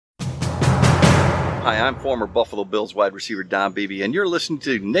Hi, I'm former Buffalo Bills wide receiver Don Beebe, and you're listening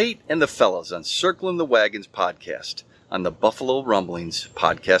to Nate and the Fellas on Circling the Wagons podcast on the Buffalo Rumblings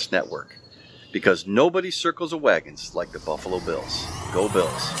Podcast Network. Because nobody circles the wagons like the Buffalo Bills. Go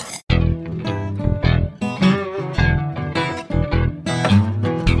Bills.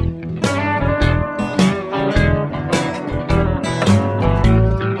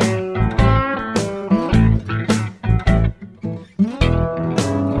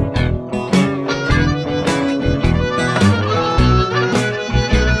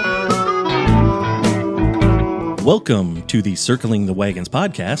 Welcome to the Circling the Wagons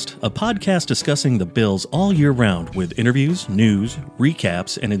podcast, a podcast discussing the Bills all year round with interviews, news,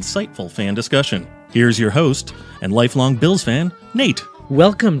 recaps, and insightful fan discussion. Here's your host and lifelong Bills fan, Nate.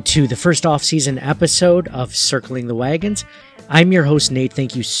 Welcome to the first off-season episode of Circling the Wagons. I'm your host, Nate.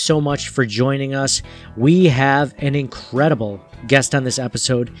 Thank you so much for joining us. We have an incredible guest on this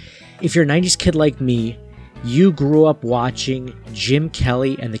episode. If you're a 90s kid like me, you grew up watching Jim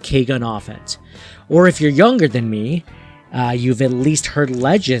Kelly and the K-Gun offense. Or if you're younger than me, you've at least heard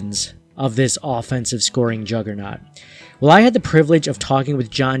legends of this offensive scoring juggernaut. Well, I had the privilege of talking with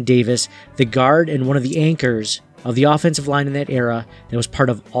John Davis, the guard and one of the anchors of the offensive line in that era that was part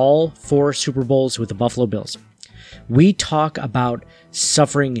of all 4 Super Bowls with the Buffalo Bills. We talk about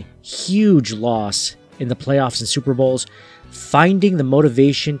suffering huge loss in the playoffs and Super Bowls, finding the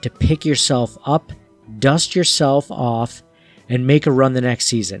motivation to pick yourself up, dust yourself off, and make a run the next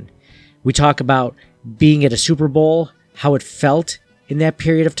season. We talk about being at a Super Bowl, how it felt in that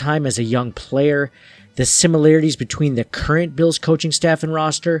period of time as a young player, the similarities between the current Bills coaching staff and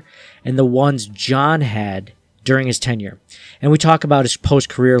roster and the ones John had during his tenure. And we talk about his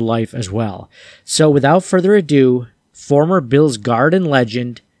post-career life as well. So without further ado, former Bills guard and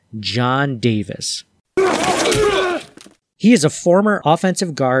legend, John Davis. He is a former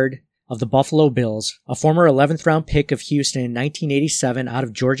offensive guard of the Buffalo Bills, a former 11th round pick of Houston in 1987 out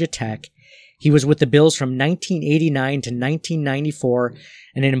of Georgia Tech. He was with the Bills from 1989 to 1994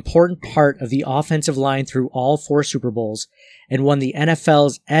 and an important part of the offensive line through all 4 Super Bowls, and won the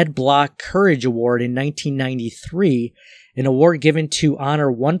NFL's Ed Block Courage Award in 1993, an award given to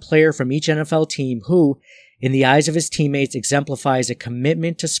honor one player from each NFL team who, in the eyes of his teammates, exemplifies a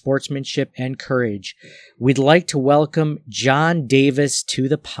commitment to sportsmanship and courage. We'd like to welcome John Davis to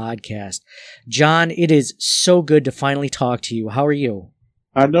the podcast. John, it is so good to finally talk to you. How are you?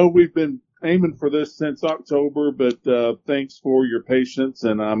 I know we've been aiming for this since October, but thanks for your patience,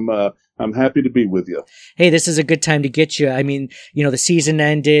 and I'm happy to be with you. Hey, this is a good time to get you. I mean, the season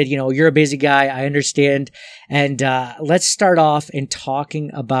ended. You're a busy guy. I understand. And let's start off in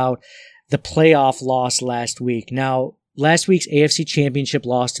talking about the playoff loss last week. Now, last week's AFC Championship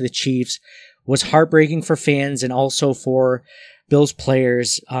loss to the Chiefs was heartbreaking for fans and also for Bills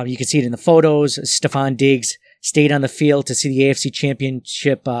players. You can see it in the photos. Stefon Diggs stayed on the field to see the AFC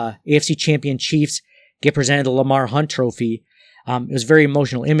champion Chiefs get presented the Lamar Hunt Trophy. It was a very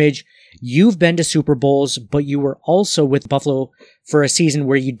emotional image. You've been to Super Bowls, but you were also with Buffalo for a season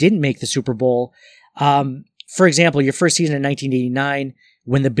where you didn't make the Super Bowl. For example, your first season in 1989,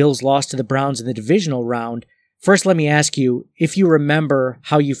 when the Bills lost to the Browns in the divisional round. First, let me ask you if you remember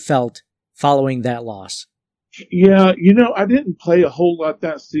how you felt following that loss. Yeah, I didn't play a whole lot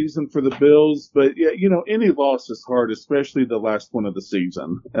that season for the Bills, but yeah, any loss is hard, especially the last one of the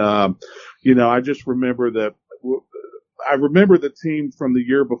season. I just remember that. I remember the team from the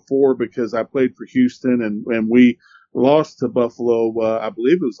year before because I played for Houston and we lost to Buffalo. I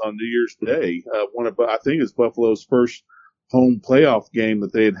believe it was on New Year's Day. I think it's Buffalo's first home playoff game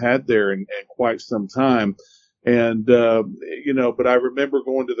that they had there in quite some time. And, but I remember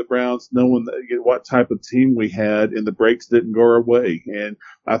going to the Browns knowing what type of team we had, and the breaks didn't go our way. And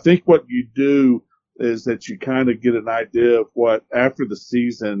I think what you do is that you kind of get an idea of what, after the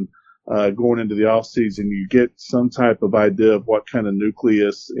season, going into the off season, you get some type of idea of what kind of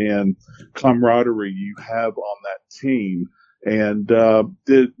nucleus and camaraderie you have on that team. And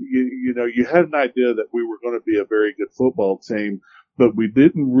you had an idea that we were going to be a very good football team, but we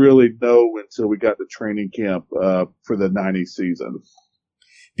didn't really know until we got to training camp for the 90 season.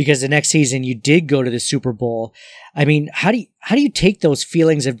 Because the next season you did go to the Super Bowl. I mean, how do you take those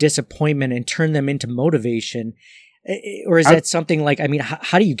feelings of disappointment and turn them into motivation? Or is that something like,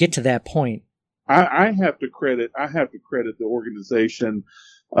 how do you get to that point? I have to credit the organization.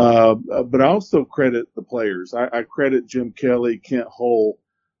 But I also credit the players. I credit Jim Kelly, Kent Hull,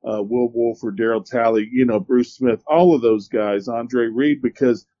 Will Wolford, Darryl Talley, Bruce Smith, all of those guys, Andre Reed,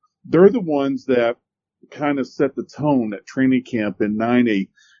 because they're the ones that kind of set the tone at training camp in 90.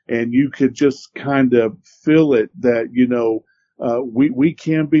 And you could just kind of feel it that, we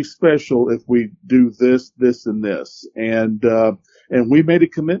can be special if we do this, this, and this. And we made a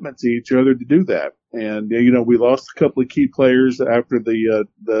commitment to each other to do that. And, we lost a couple of key players after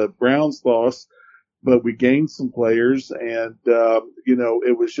the Browns loss, but we gained some players. And,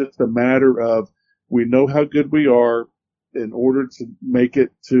 it was just a matter of, we know how good we are. In order to make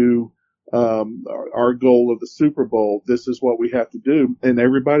it to our goal of the Super Bowl, this is what we have to do. And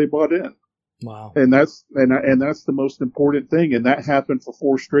everybody bought in. Wow. And that's the most important thing. And that happened for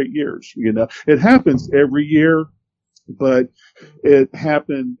 4 straight years. It happens every year, but it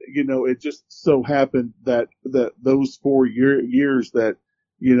happened, it just so happened that those 4 years that,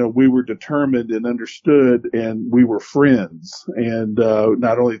 we were determined and understood, and we were friends, and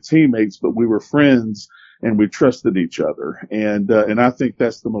not only teammates, but we were friends, and we trusted each other. And I think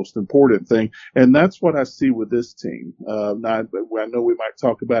that's the most important thing. And that's what I see with this team. I know we might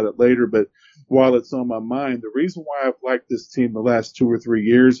talk about it later, but while it's on my mind, the reason why I've liked this team the last 2 or 3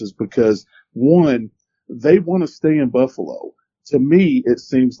 years is because, one, they want to stay in Buffalo. To me, it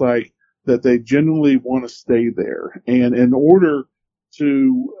seems like that they genuinely want to stay there. And in order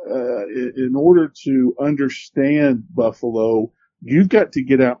to understand Buffalo, you've got to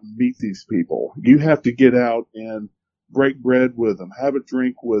get out and meet these people. You have to get out and break bread with them, have a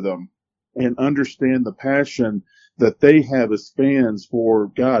drink with them, and understand the passion that they have as fans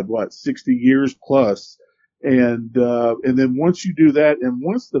for 60 years plus. And then once you do that, and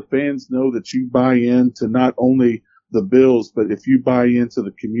once the fans know that you buy into not only the Bills, but if you buy into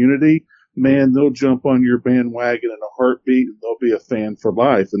the community, man, they'll jump on your bandwagon in a heartbeat, and they'll be a fan for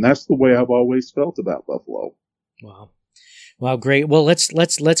life. And that's the way I've always felt about Buffalo. Wow, great. Well,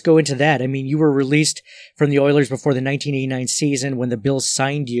 let's go into that. I mean, you were released from the Oilers before the 1989 season when the Bills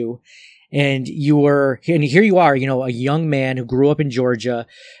signed you, and here you are, a young man who grew up in Georgia,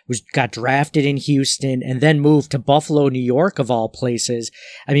 got drafted in Houston, and then moved to Buffalo, New York, of all places.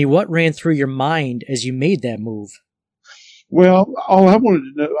 I mean, what ran through your mind as you made that move? Well, all I wanted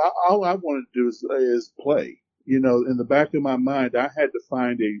to do is play. In the back of my mind, I had to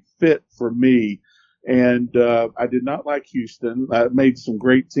find a fit for me. And I did not like Houston. I made some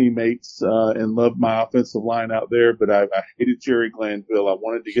great teammates and loved my offensive line out there, but I hated Jerry Glanville. I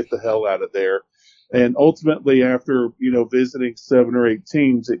wanted to get the hell out of there. And ultimately, after visiting 7 or 8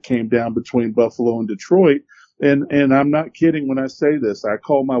 teams, it came down between Buffalo and Detroit. And I'm not kidding when I say this. I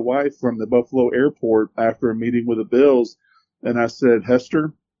called my wife from the Buffalo airport after a meeting with the Bills, and I said,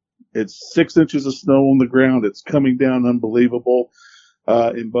 Hester, it's 6 inches of snow on the ground. It's coming down unbelievable.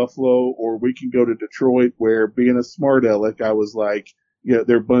 In Buffalo, or we can go to Detroit, where, being a smart aleck, I was like,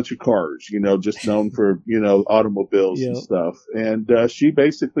 they're a bunch of cars, just known for, automobiles and stuff. And she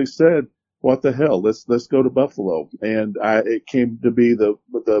basically said, what the hell, let's go to Buffalo. And it came to be the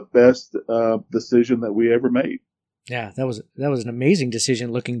best decision that we ever made. Yeah, that was an amazing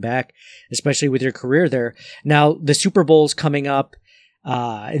decision looking back, especially with your career there. Now, the Super Bowl's coming up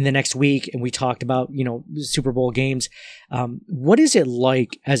in the next week, and we talked about, Super Bowl games. What is it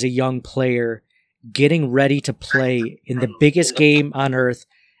like as a young player getting ready to play in the biggest game on earth,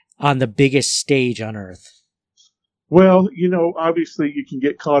 on the biggest stage on earth? Well, obviously you can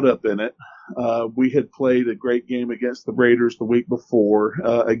get caught up in it. We had played a great game against the Raiders the week before.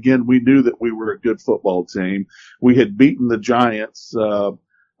 Again, we knew that we were a good football team. We had beaten the Giants.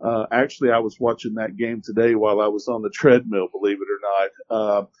 Actually, I was watching that game today while I was on the treadmill, believe it or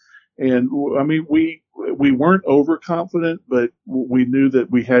not. And I mean, we weren't overconfident, but we knew that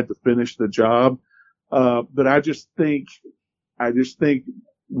we had to finish the job. But I just think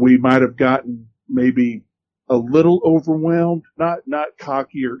we might have gotten maybe a little overwhelmed, not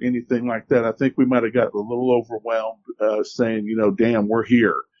cocky or anything like that. I think we might have gotten a little overwhelmed, saying, damn, we're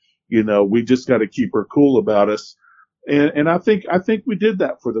here. We just got to keep our cool about us. And I think we did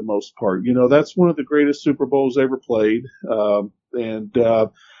that for the most part. That's one of the greatest Super Bowls ever played.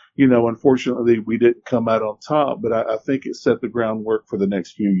 Unfortunately we didn't come out on top, but I think it set the groundwork for the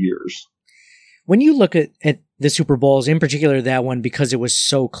next few years. When you look at the Super Bowls, in particular that one, because it was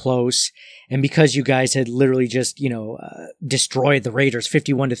so close and because you guys had literally just, destroyed the Raiders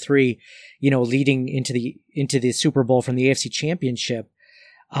 51-3, leading into the Super Bowl from the AFC Championship.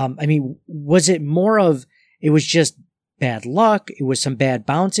 Was it more of, it was just bad luck, it was some bad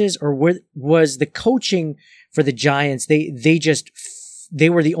bounces, or was the coaching for the Giants, they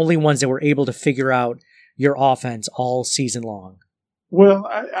were the only ones that were able to figure out your offense all season long? Well,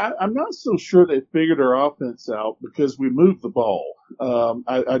 I'm not so sure they figured our offense out because we moved the ball.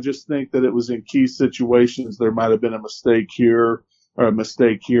 I just think that it was in key situations. There might have been a mistake here or a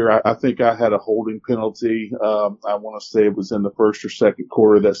mistake here. I think I had a holding penalty. I want to say it was in the first or second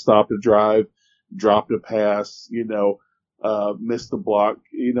quarter that stopped a drive, dropped a pass, missed the block.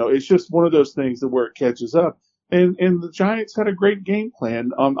 It's just one of those things that where it catches up. And the Giants had a great game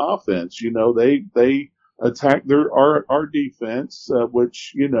plan on offense. They attacked our defense,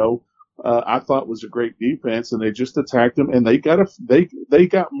 which I thought was a great defense, and they just attacked them, and they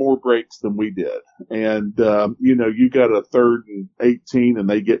got more breaks than we did. And you got a 3rd and 18 and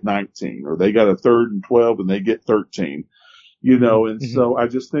they get 19, or they got a 3rd and 12 and they get 13. And so I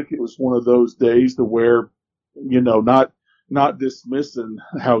just think it was one of those days to where, not dismissing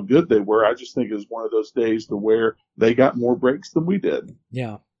how good they were. I just think it was one of those days to where they got more breaks than we did.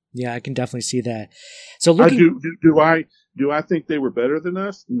 Yeah. Yeah, I can definitely see that. So do I think they were better than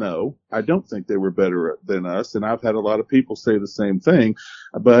us? No, I don't think they were better than us. And I've had a lot of people say the same thing,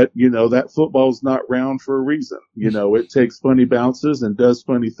 but that football's not round for a reason. It takes funny bounces and does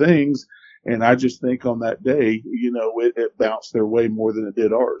funny things. And I just think on that day, it bounced their way more than it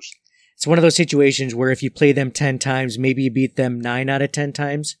did ours. It's one of those situations where if you play them 10 times, maybe you beat them 9 out of 10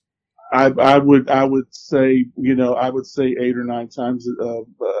 times. I would say 8 or 9 times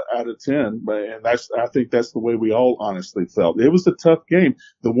out of 10, and I think that's the way we all honestly felt. It was a tough game.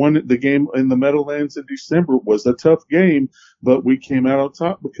 The game in the Meadowlands in December was a tough game, but we came out on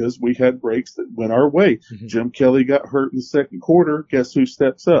top because we had breaks that went our way. Mm-hmm. Jim Kelly got hurt in the second quarter. Guess who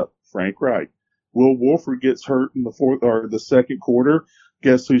steps up? Frank Wright. Will Wolford gets hurt in the fourth or the second quarter.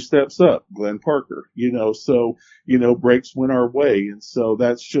 Guess who steps up? Glenn Parker. So breaks went our way, and so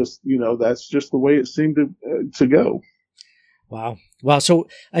that's just the way it seemed to go. Wow. So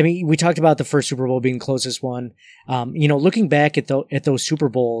we talked about the first Super Bowl being the closest one. Looking back at those Super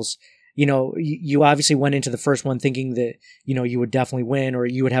Bowls, you obviously went into the first one thinking that you would definitely win or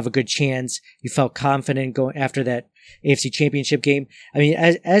you would have a good chance. You felt confident going after that AFC Championship game.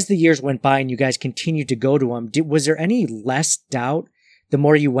 As the years went by and you guys continued to go to them, was there any less doubt? The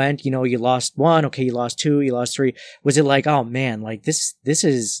more you went, you lost 1, okay, you lost 2, you lost 3. Was it like, oh man, like this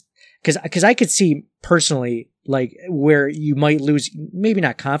is, cause I could see personally, like where you might lose, maybe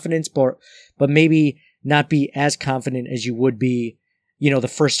not confidence, but maybe not be as confident as you would be, the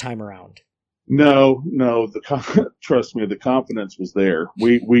first time around. No, trust me, the confidence was there.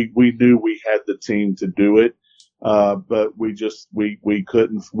 We knew we had the team to do it. But we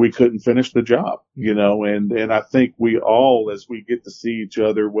couldn't finish the job, and I think we all, as we get to see each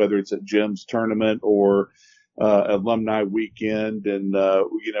other, whether it's at Jim's tournament or, alumni weekend, and,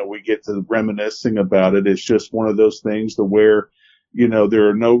 we get to reminiscing about it. It's just one of those things to where, there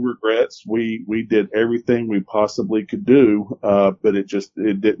are no regrets. We did everything we possibly could do, but it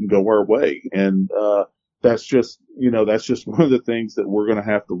didn't go our way. And, that's just one of the things that we're going to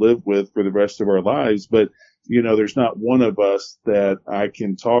have to live with for the rest of our lives. But, there's not one of us that I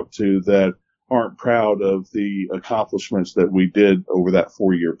can talk to that aren't proud of the accomplishments that we did over that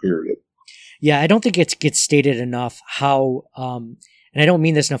 4-year period. Yeah, I don't think it gets stated enough how, and I don't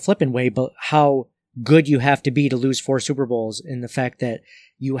mean this in a flippant way, but how good you have to be to lose 4 Super Bowls, and the fact that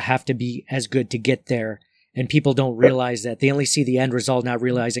you have to be as good to get there. And people don't realize that. They only see the end result, not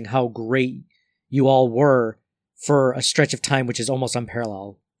realizing how great you all were for a stretch of time, which is almost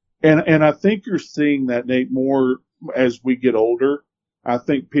unparalleled. And I think you're seeing that, Nate, more as we get older. I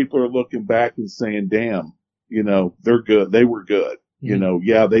think people are looking back and saying, damn, they're good. They were good.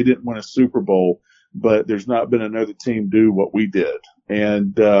 Mm-hmm. They didn't win a Super Bowl, but there's not been another team do what we did.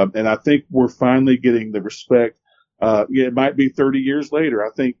 And I think we're finally getting the respect. It might be 30 years later.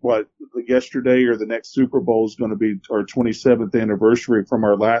 I think yesterday or the next Super Bowl is going to be our 27th anniversary from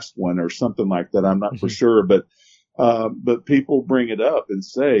our last one or something like that. I'm not for sure, but people bring it up and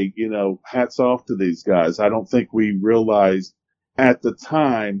say, hats off to these guys. I don't think we realized at the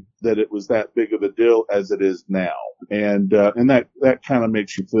time that it was that big of a deal as it is now. And that kind of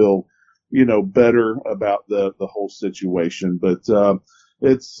makes you feel, better about the whole situation. But,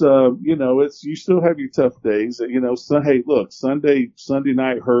 it's you still have your tough days, hey, look, Sunday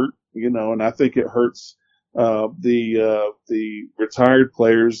night hurt, and I think it hurts, the retired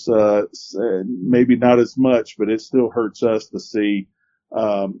players, maybe not as much, but it still hurts us to see,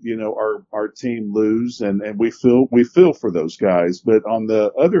 our team lose, and we feel for those guys. But on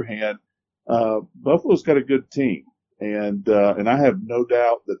the other hand, Buffalo's got a good team, and I have no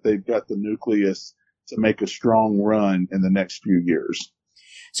doubt that they've got the nucleus to make a strong run in the next few years.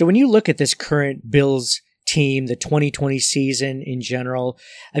 So when you look at this current Bills team, the 2020 season in general,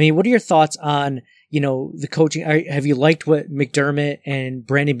 what are your thoughts on, the coaching? Have you liked what McDermott and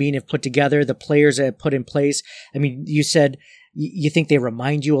Brandon Beane have put together, the players that have put in place? You said you think they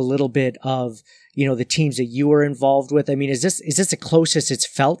remind you a little bit of, the teams that you were involved with. Is this the closest it's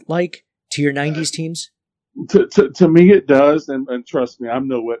felt like to your 90s teams? To me, it does, and trust me, I'm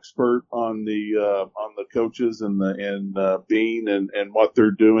no expert on the coaches and Bean and what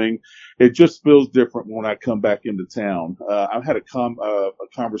they're doing. It just feels different when I come back into town. I've had a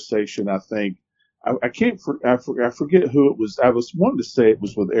conversation. I think I forget who it was. I was wanting to say it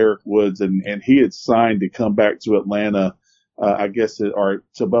was with Eric Woods, and he had signed to come back to Atlanta. I guess or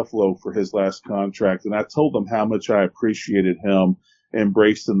to Buffalo for his last contract, and I told him how much I appreciated him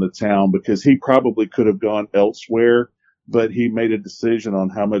embracing the town because he probably could have gone elsewhere, but he made a decision on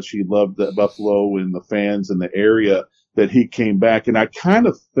how much he loved the Buffalo and the fans in the area that he came back. And I kind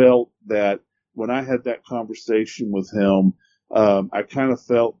of felt that when I had that conversation with him, I kind of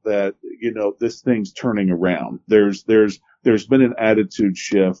felt that, this thing's turning around. There's been an attitude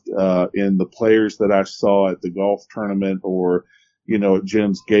shift, in the players that I saw at the golf tournament or, at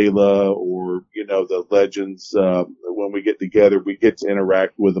Jim's gala or, the legends, when we get together, we get to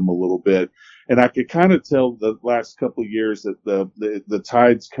interact with them a little bit. And I could kind of tell the last couple of years that the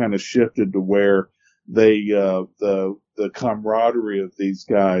tides kind of shifted to where the camaraderie of these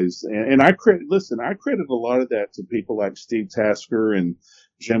guys. And I credit a lot of that to people like Steve Tasker and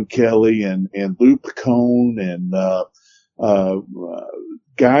Jim Kelly and Lou Picone and,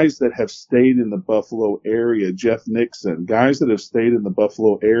 guys that have stayed in the Buffalo area, Jeff Nixon, guys that have stayed in the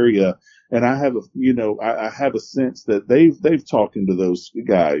Buffalo area. And I have I have a sense that they've talked to those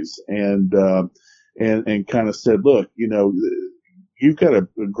guys and kind of said, look, you've got a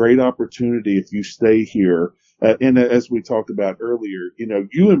great opportunity if you stay here. And as we talked about earlier,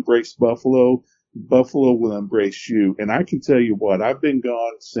 you embrace Buffalo, Buffalo will embrace you. And I can tell you what, I've been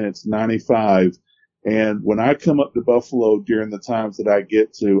gone since 95. And when I come up to Buffalo during the times that I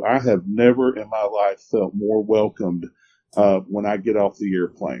get to, I have never in my life felt more welcomed when I get off the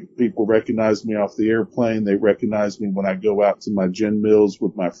airplane. People recognize me off the airplane. They recognize me when I go out to my gin mills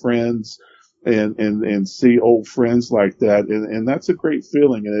with my friends and see old friends like that. And that's a great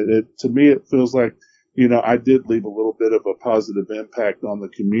feeling. And to me, it feels like, I did leave a little bit of a positive impact on the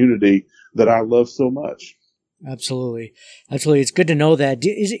community that I love so much. Absolutely. Absolutely. It's good to know that.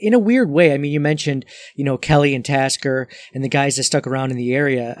 In a weird way, I mean, you mentioned, Kelly and Tasker and the guys that stuck around in the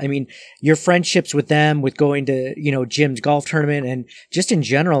area. I mean, your friendships with them, with going to, Jim's golf tournament and just in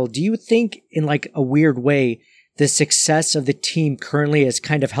general, do you think in like a weird way, the success of the team currently has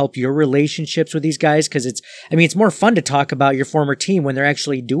kind of helped your relationships with these guys? Because it's more fun to talk about your former team when they're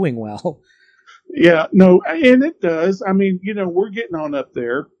actually doing well. Yeah, no, and it does. I mean, we're getting on up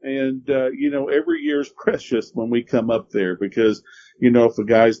there and, every year is precious when we come up there because, if a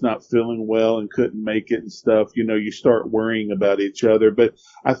guy's not feeling well and couldn't make it and stuff, you start worrying about each other. But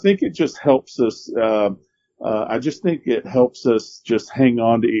I think it just helps us, I just think it helps us just hang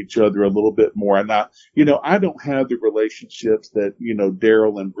on to each other a little bit more. And I don't have the relationships that,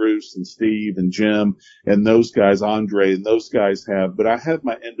 Daryl and Bruce and Steve and Jim and those guys, Andre and those guys have, but I have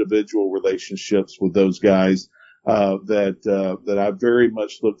my individual relationships with those guys, that I very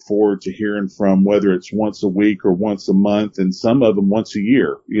much look forward to hearing from, whether it's once a week or once a month and some of them once a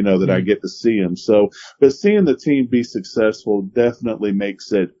year, that I get to see them. So, but seeing the team be successful definitely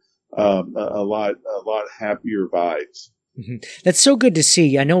makes it, a lot happier vibes. Mm-hmm. That's so good to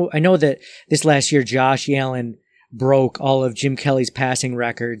see. I know that this last year, Josh Allen broke all of Jim Kelly's passing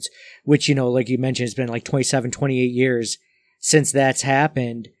records, which, like you mentioned, it's been like 27, 28 years since that's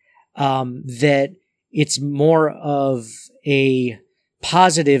happened. That it's more of a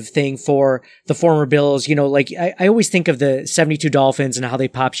positive thing for the former Bills. I always think of the 72 Dolphins and how they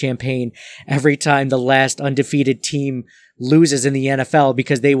pop champagne every time the last undefeated team loses in the NFL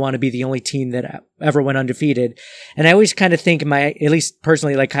because they want to be the only team that ever went undefeated. And I always kind of think at least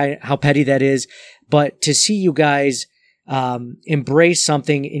personally, like how petty that is. But to see you guys, embrace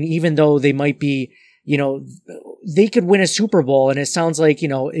something, and even though they might be, they could win a Super Bowl, and it sounds like,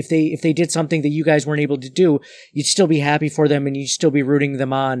 if they did something that you guys weren't able to do, you'd still be happy for them and you'd still be rooting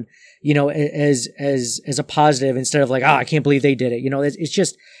them on, as a positive instead of like, I can't believe they did it. It's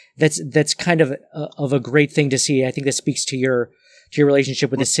just, that's kind of a great thing to see. I think that speaks to your relationship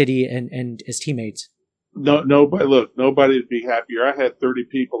with the city and his teammates. Nobody would be happier. I had 30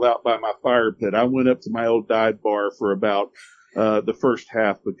 people out by my fire pit. I went up to my old dive bar for about the first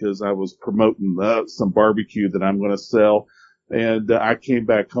half because I was promoting some barbecue that I'm going to sell. And I came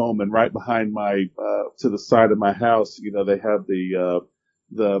back home, and right behind to the side of my house, they have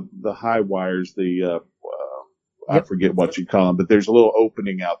the high wires, I forget what you call them, but there's a little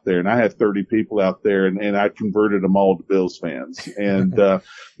opening out there, and I had 30 people out there, and I converted them all to Bills fans. And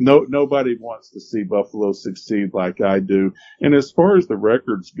nobody wants to see Buffalo succeed like I do. And as far as the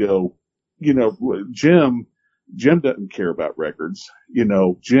records go, Jim doesn't care about records.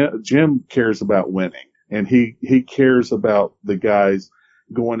 Jim cares about winning. and he cares about the guys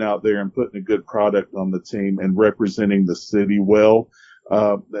going out there and putting a good product on the team and representing the city well.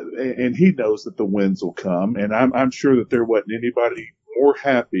 And he knows that the wins will come. And I'm sure that there wasn't anybody more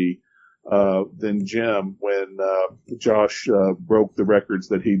happy than Jim when Josh broke the records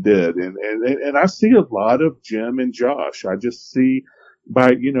that he did. And I see a lot of Jim and Josh. I just see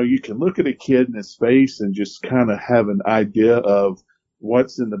you can look at a kid in his face and just kind of have an idea of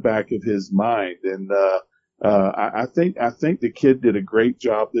what's in the back of his mind. And I think the kid did a great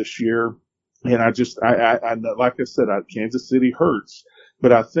job this year. And I like I said, Kansas City hurts.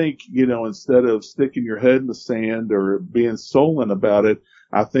 But I think, instead of sticking your head in the sand or being sullen about it,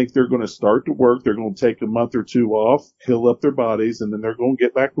 I think they're going to start to work. They're going to take a month or two off, heal up their bodies, and then they're going to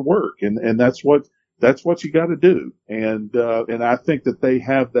get back to work. And that's what you got to do. And I think that they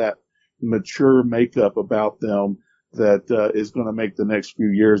have that mature makeup about them that is going to make the next few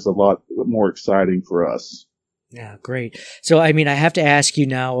years a lot more exciting for us. Yeah, great. So, I have to ask you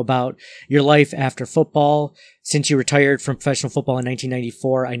now about your life after football. Since you retired from professional football in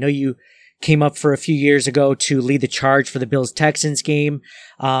 1994, I know you came up for a few years ago to lead the charge for the Bills-Texans game.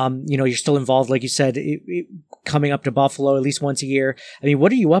 You're still involved, like you said, coming up to Buffalo at least once a year.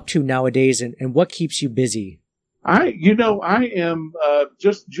 What are you up to nowadays, and what keeps you busy? I am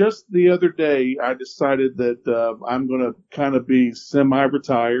just the other day, I decided that I'm going to kind of be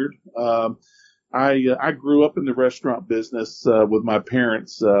semi-retired. I grew up in the restaurant business with my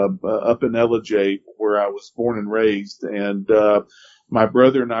parents up in Ellijay, where I was born and raised. And my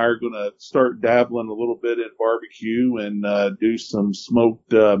brother and I are going to start dabbling a little bit in barbecue and do some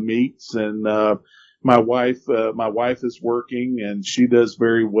smoked meats. And my wife is working, and she does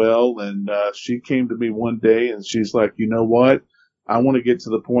very well. And she came to me one day, and she's like, you know what? I want to get to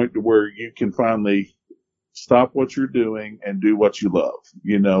the point to where you can finally stop what you're doing and do what you love.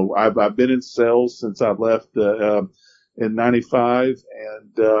 I've been in sales since I left in 95,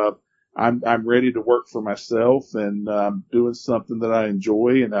 and I'm ready to work for myself, and I'm doing something that I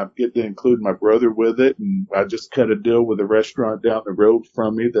enjoy, and I get to include my brother with it. And I just cut a deal with a restaurant down the road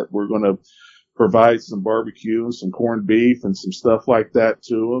from me that we're going to provide some barbecue and some corned beef and some stuff like that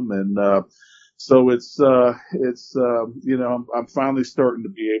to them. And so it's I'm finally starting to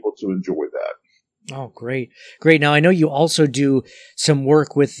be able to enjoy that. Oh, great. Great. Now, I know you also do some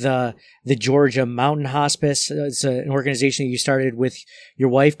work with the Georgia Mountain Hospice. It's an organization that you started with your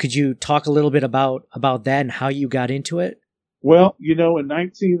wife. Could you talk a little bit about that and how you got into it? Well, in my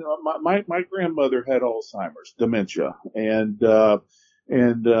grandmother had Alzheimer's, dementia, and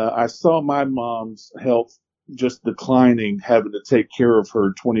I saw my mom's health just declining, having to take care of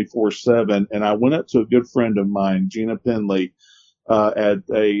her 24/7. And I went up to a good friend of mine, Gina Penley, at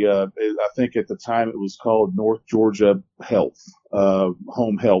I think at the time it was called North Georgia Health,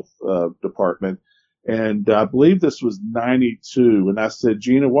 Home Health Department. And I believe this was 92. And I said,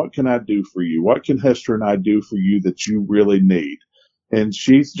 Gina, what can I do for you? What can Hester and I do for you that you really need? And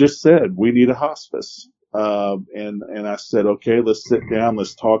she's just said, we need a hospice. And I said, okay, let's sit down.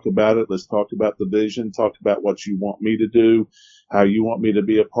 Let's talk about it. Let's talk about the vision, talk about what you want me to do, how you want me to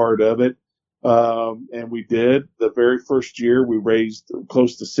be a part of it. And we did. The very first year, we raised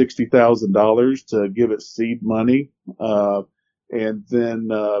close to $60,000 to give it seed money. And then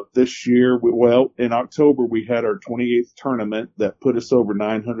this year, in October, we had our 28th tournament that put us over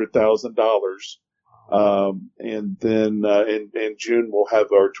 $900,000. And then in June, we'll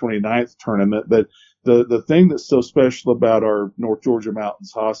have our 29th tournament. But the thing that's so special about our North Georgia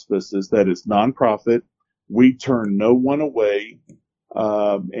Mountains Hospice is that it's nonprofit. We turn no one away.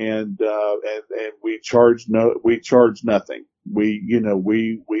 And we charge nothing.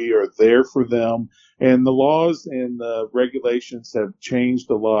 We are there for them, and the laws and the regulations have changed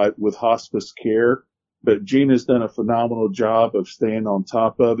a lot with hospice care, but Gina's done a phenomenal job of staying on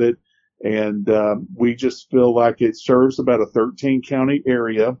top of it. And, we just feel like it serves about a 13 county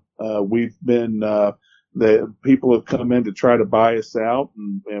area. We've been, the people have come in to try to buy us out,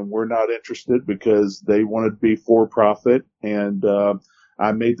 and we're not interested because they want to be for profit. And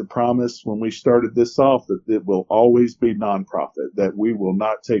I made the promise when we started this off that it will always be nonprofit, that we will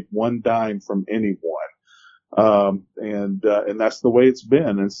not take one dime from anyone. And that's the way it's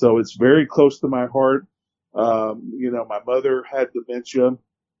been. And so it's very close to my heart. My mother had dementia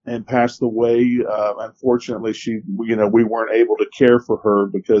and passed away. Unfortunately, we weren't able to care for her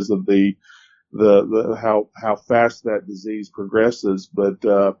because of how fast that disease progresses.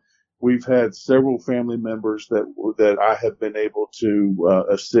 But, we've had several family members that I have been able to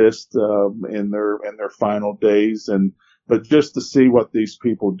assist in their final days, but just to see what these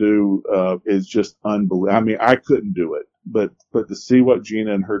people do is just unbelievable. I couldn't do it, but to see what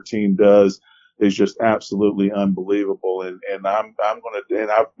Gina and her team does is just absolutely unbelievable. And I've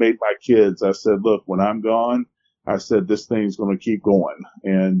made my kids, I said, look, when I'm gone, I said, this thing's going to keep going.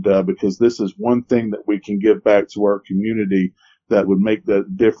 And, because this is one thing that we can give back to our community that would make the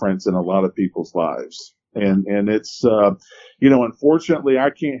difference in a lot of people's lives. And it's, unfortunately I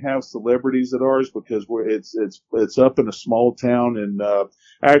can't have celebrities at ours because it's up in a small town. And,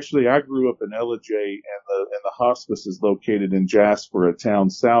 actually I grew up in LJ, and the hospice is located in Jasper, a town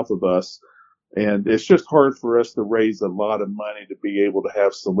south of us. And it's just hard for us to raise a lot of money to be able to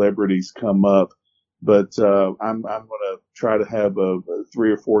have celebrities come up. But, I'm going to try to have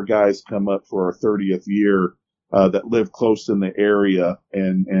 3 or 4 guys come up for our 30th year, that live close in the area,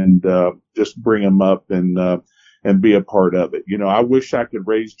 and just bring them up and be a part of it. I wish I could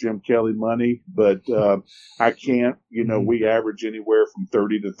raise Jim Kelly money, but, I can't. We average anywhere from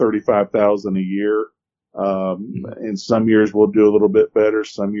 30 to 35,000 a year. And some years we'll do a little bit better.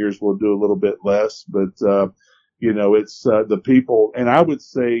 Some years we'll do a little bit less, but, it's, the people, and I would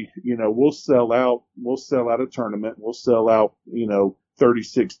say, we'll sell out a tournament. We'll sell out,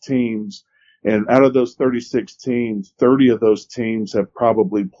 36 teams. And out of those 36 teams, 30 of those teams have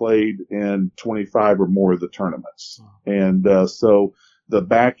probably played in 25 or more of the tournaments. And, so the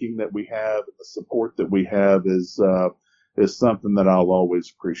backing that we have and the support that we have is something that I'll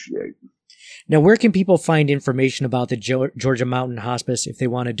always appreciate. Now, where can people find information about the Georgia Mountain Hospice if they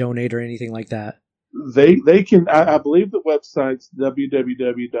want to donate or anything like that? They can, I believe the website's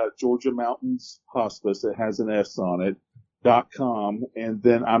www.georgiamountainshospice, it has an S on it, .com. And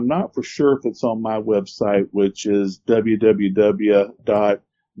then I'm not for sure if it's on my website, which is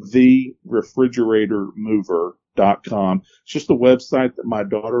www.therefrigeratormover.com. It's just a website that my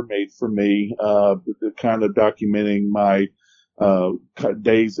daughter made for me, kind of documenting my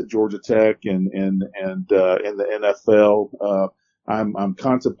days at Georgia Tech and in the NFL. I'm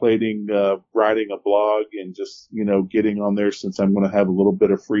contemplating writing a blog and just getting on there since I'm going to have a little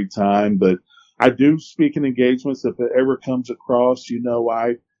bit of free time. But I do speaking engagements if it ever comes across.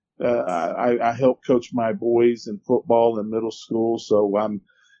 I help coach my boys in football in middle school, so I'm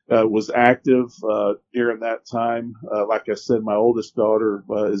was active during that time. Like I said, my oldest daughter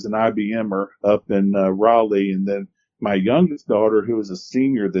is an IBMer up in Raleigh, and then my youngest daughter, who is a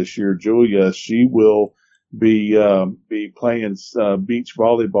senior this year, Julia, she will be playing beach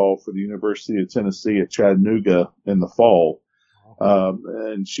volleyball for the University of Tennessee at Chattanooga in the fall.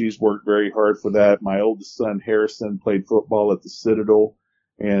 And she's worked very hard for that. My oldest son, Harrison, played football at the Citadel,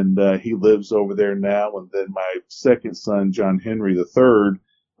 and he lives over there now. And then my second son, John Henry III,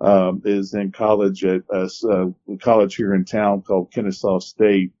 is in college at a college here in town called Kennesaw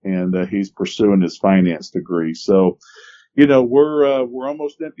State, and he's pursuing his finance degree. So, we're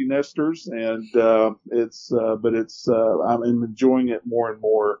almost empty nesters, and I'm enjoying it more and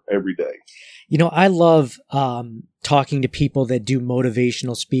more every day. I love talking to people that do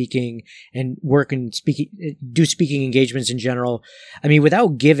motivational speaking and work and do speaking engagements in general. I mean,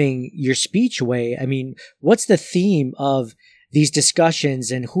 without giving your speech away, I mean, what's the theme of these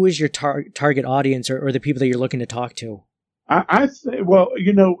discussions, and who is your target audience or the people that you're looking to talk to? I think,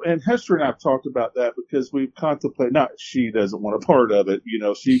 and Hester and I have talked about that because we've contemplated, not she doesn't want a part of it,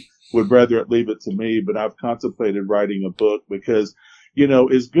 she would rather leave it to me, but I've contemplated writing a book because,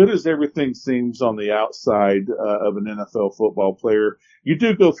 as good as everything seems on the outside of an NFL football player, you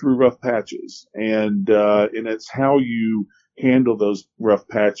do go through rough patches, and it's how you handle those rough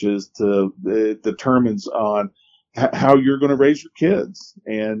patches it determines on how you're going to raise your kids.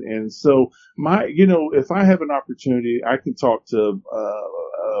 And so if I have an opportunity, I can talk to,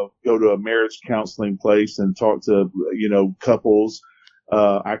 go to a marriage counseling place and talk to, couples.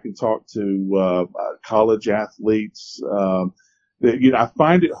 I can talk to, college athletes. I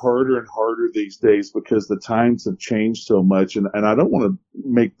find it harder and harder these days because the times have changed so much. And I don't want to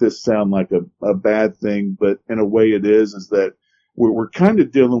make this sound like a bad thing, but in a way it is that we're kind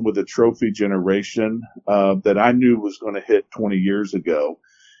of dealing with a trophy generation that I knew was going to hit 20 years ago.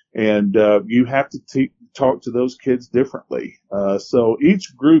 And you have to talk to those kids differently. So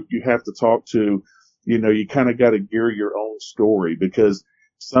each group you have to talk to, you kind of got to gear your own story, because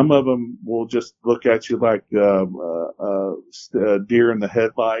some of them will just look at you like deer in the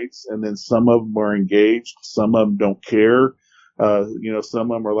headlights. And then some of them are engaged. Some of them don't care. Some of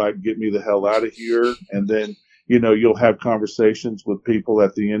them are like, get me the hell out of here. And then you'll have conversations with people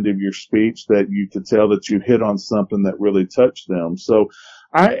at the end of your speech that you could tell that you hit on something that really touched them. So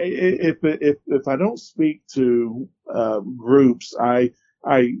if I don't speak to groups, I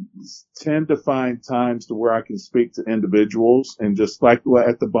tend to find times to where I can speak to individuals, and just like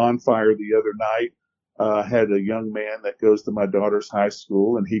at the bonfire the other night, had a young man that goes to my daughter's high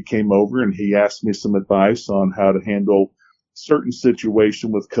school, and he came over and he asked me some advice on how to handle certain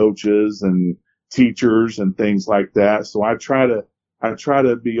situation with coaches and teachers and things like that. So I try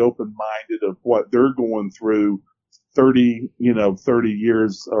to be open-minded of what they're going through 30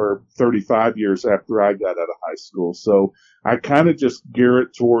 years or 35 years after I got out of high school. So I kind of just gear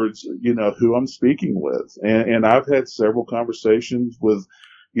it towards, who I'm speaking with. And I've had several conversations with,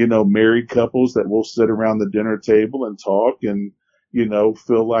 married couples that will sit around the dinner table and talk and,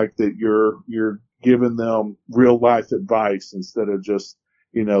 feel like that you're giving them real life advice instead of just,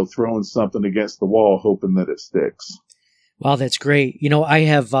 throwing something against the wall, hoping that it sticks. Wow, that's great. I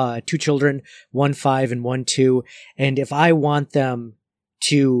have 2 children, 1 5 and 1 2. And if I want them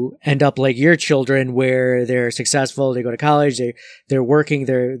to end up like your children, where they're successful, they go to college, they're working,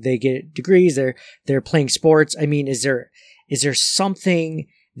 they get degrees, they're playing sports. I mean, is there something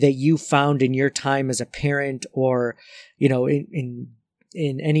that you found in your time as a parent, or in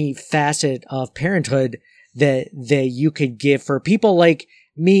any facet of parenthood that you could give for people like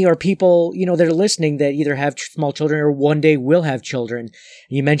me, or people, that are listening that either have small children or one day will have children?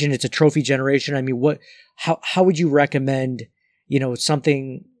 You mentioned it's a trophy generation. I mean, how would you recommend,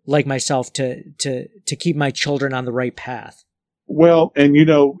 something like myself to keep my children on the right path? Well, and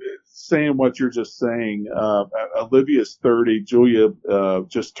saying what you're just saying, Olivia's 30, Julia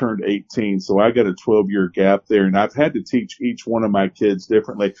just turned 18, so I got a 12-year gap there, and I've had to teach each one of my kids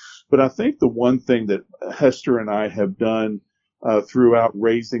differently. But I think the one thing that Hester and I have done throughout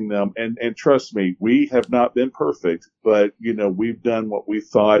raising them, and trust me, we have not been perfect, but we've done what we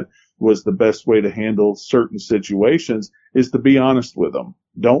thought was the best way to handle certain situations, is to be honest with them.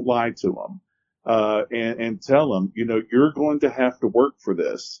 Don't lie to them, and tell them, you're going to have to work for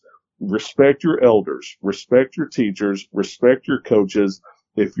this. Respect your elders, respect your teachers, respect your coaches.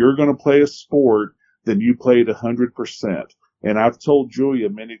 If you're going to play a sport, then you play it 100%. And I've told Julia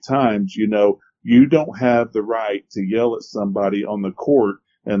many times, you don't have the right to yell at somebody on the court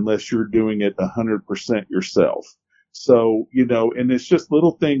unless you're doing it 100% yourself. So, and it's just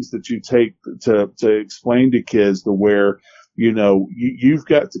little things that you take to explain to kids to where, you've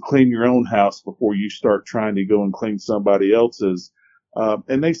got to clean your own house before you start trying to go and clean somebody else's.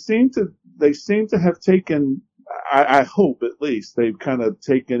 And they seem to have taken, I hope at least they've kind of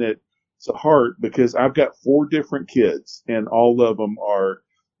taken it to heart, because I've got 4 different kids, and all of them are,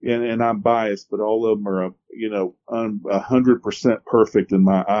 and I'm biased, but all of them are, 100% perfect in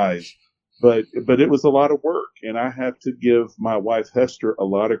my eyes. But it was a lot of work, and I have to give my wife Hester a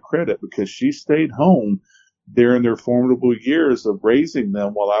lot of credit, because she stayed home during their formidable years of raising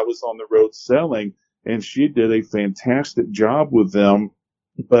them while I was on the road selling, and she did a fantastic job with them.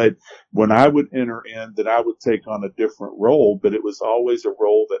 But when I would enter in, that I would take on a different role, but it was always a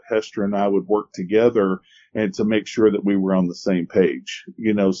role that Hester and I would work together and to make sure that we were on the same page.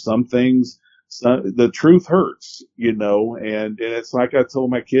 Some things, the truth hurts, and it's like I told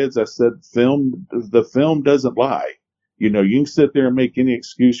my kids, I said, the film doesn't lie. You can sit there and make any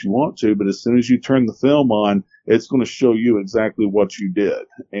excuse you want to, but as soon as you turn the film on, it's going to show you exactly what you did.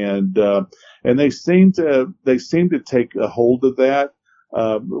 And they seem to take a hold of that.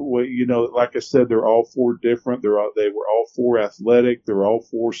 Like I said, they're all 4 different. They were all 4 athletic. They're all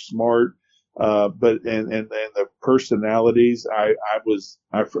 4 smart. But the personalities,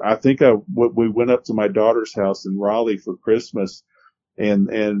 we went up to my daughter's house in Raleigh for Christmas, and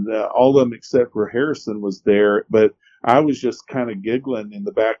all of them except for Harrison was there. But I was just kind of giggling in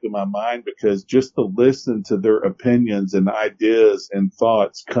the back of my mind, because just to listen to their opinions and ideas and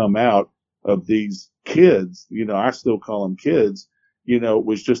thoughts come out of these kids, I still call them kids,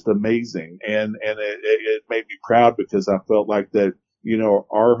 was just amazing. And it made me proud, because I felt like that,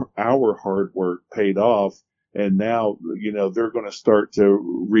 our hard work paid off. And now, they're going to start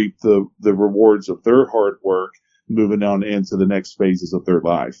to reap the rewards of their hard work, moving on into the next phases of their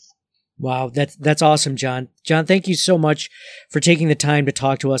life. Wow, that's awesome, John. John, thank you so much for taking the time to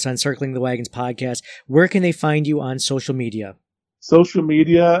talk to us on Circling the Wagons podcast. Where can they find you on social media? Social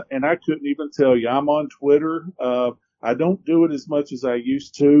media, and I couldn't even tell you. I'm on Twitter. I don't do it as much as I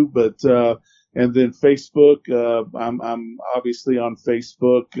used to, but and then Facebook. I'm obviously on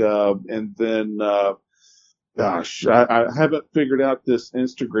Facebook, and then I haven't figured out this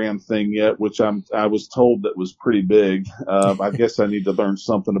Instagram thing yet, which I was told that was pretty big. I guess I need to learn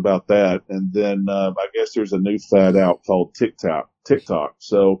something about that. And then I guess there's a new fad out called TikTok.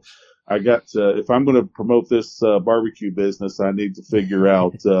 So I got if I'm going to promote this barbecue business, I need to figure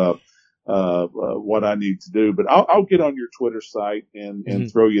out what I need to do. But I'll get on your Twitter site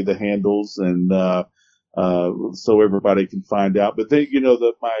and throw you the handles, and so everybody can find out. But then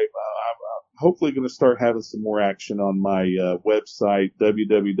my hopefully going to start having some more action on my website,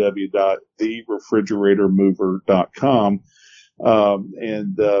 www.therefrigeratormover.com.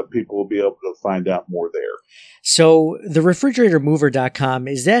 And people will be able to find out more there. So the refrigeratormover.com,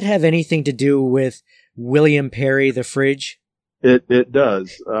 does that have anything to do with William Perry, the fridge? It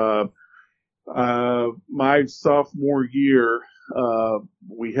does. My sophomore year,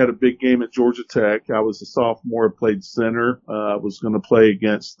 we had a big game at Georgia Tech. I was a sophomore, played center. Was going to play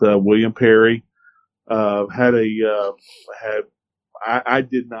against William Perry. I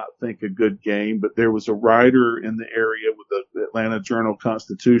did not think a good game, but there was a writer in the area with the Atlanta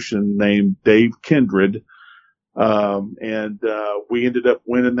Journal-Constitution named Dave Kindred. And we ended up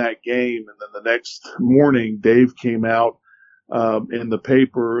winning that game. And then the next morning, Dave came out in the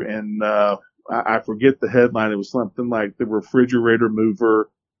paper, and I forget the headline. It was something like "The Refrigerator Mover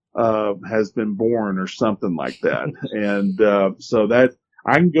has been born" or something like that. And so that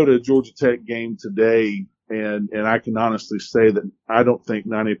I can go to a Georgia Tech game today, and I can honestly say that I don't think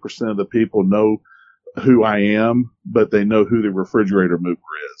 90% of the people know who I am, but they know who the Refrigerator Mover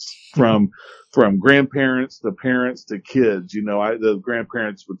is. From grandparents to parents to kids, the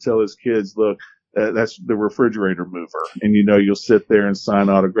grandparents would tell his kids, "Look, that's the Refrigerator Mover," and you'll sit there and sign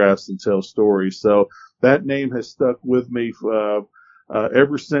autographs and tell stories. So that name has stuck with me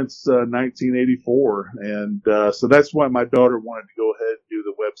ever since 1984, and so that's why my daughter wanted to go ahead and do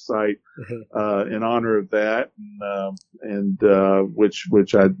the website in honor of that, and which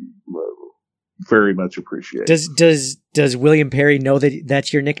I very much appreciate. Does William Perry know that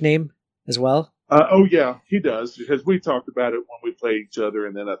that's your nickname as well? Oh yeah, he does, because we talked about it when we played each other,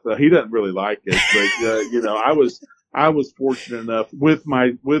 and then I thought he doesn't really like it, but I was fortunate enough with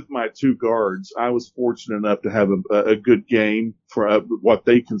my two guards. I was fortunate enough to have a good game for what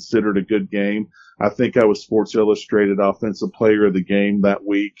they considered a good game. I think I was Sports Illustrated Offensive Player of the Game that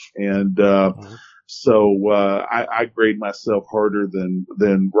week, and so I grade myself harder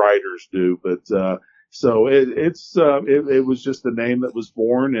than writers do, but. So it was just a name that was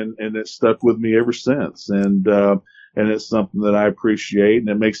born, and it stuck with me ever since. And it's something that I appreciate, and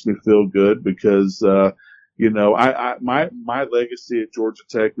it makes me feel good because, my legacy at Georgia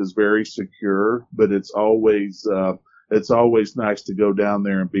Tech is very secure, but it's always nice to go down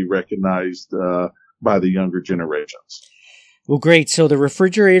there and be recognized, by the younger generations. Well, great. So the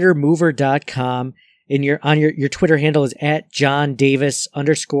refrigeratormover.com, and your Twitter handle is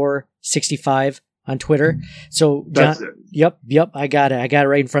 @JohnDavis_65. on Twitter. So John, yep, I got it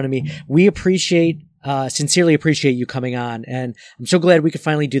right in front of me. We sincerely appreciate you coming on, and I'm so glad we could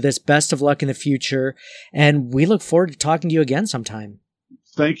finally do this. Best of luck in the future, and we look forward to talking to you again sometime.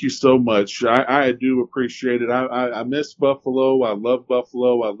 Thank you so much. I do appreciate it. I miss Buffalo. I love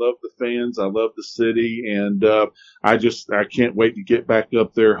Buffalo. I love the fans. I love the city, and I can't wait to get back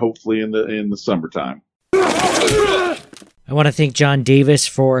up there. Hopefully in the summertime. I want to thank John Davis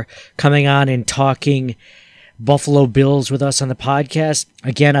for coming on and talking Buffalo Bills with us on the podcast.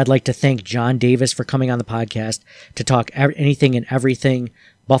 Again, I'd like to thank John Davis for coming on the podcast to talk anything and everything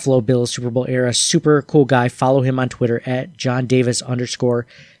Buffalo Bills Super Bowl era. Super cool guy. Follow him on Twitter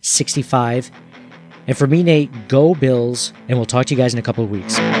 @JohnDavis_65. And for me, Nate, go Bills, and we'll talk to you guys in a couple of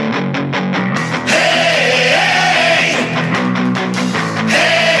weeks.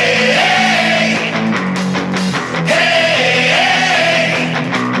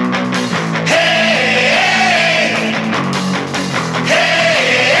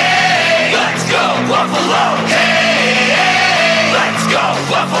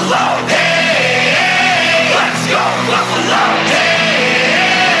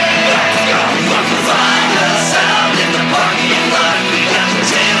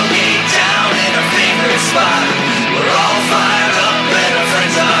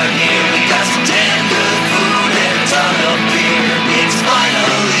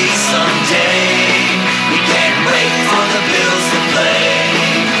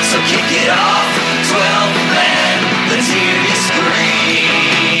 Kick it off, 12 men, let's hear you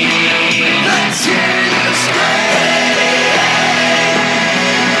scream.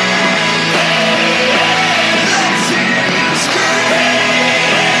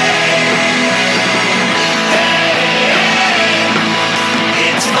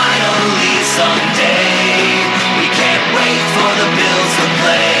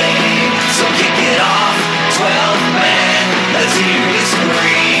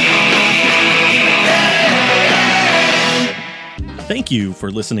 Thank you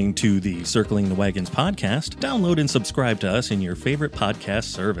for listening to the Circling the Wagons podcast. Download and subscribe to us in your favorite podcast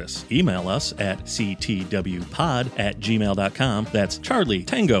service. Email us at ctwpod@gmail.com. That's Charlie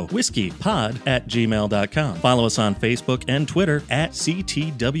Tango Whiskey Pod@gmail.com. Follow us on Facebook and Twitter at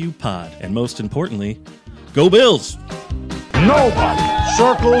CTWPod. And most importantly, go Bills! Nobody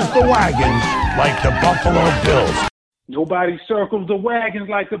circles the wagons like the Buffalo Bills. Nobody circles the wagons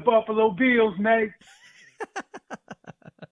like the Buffalo Bills, Nate.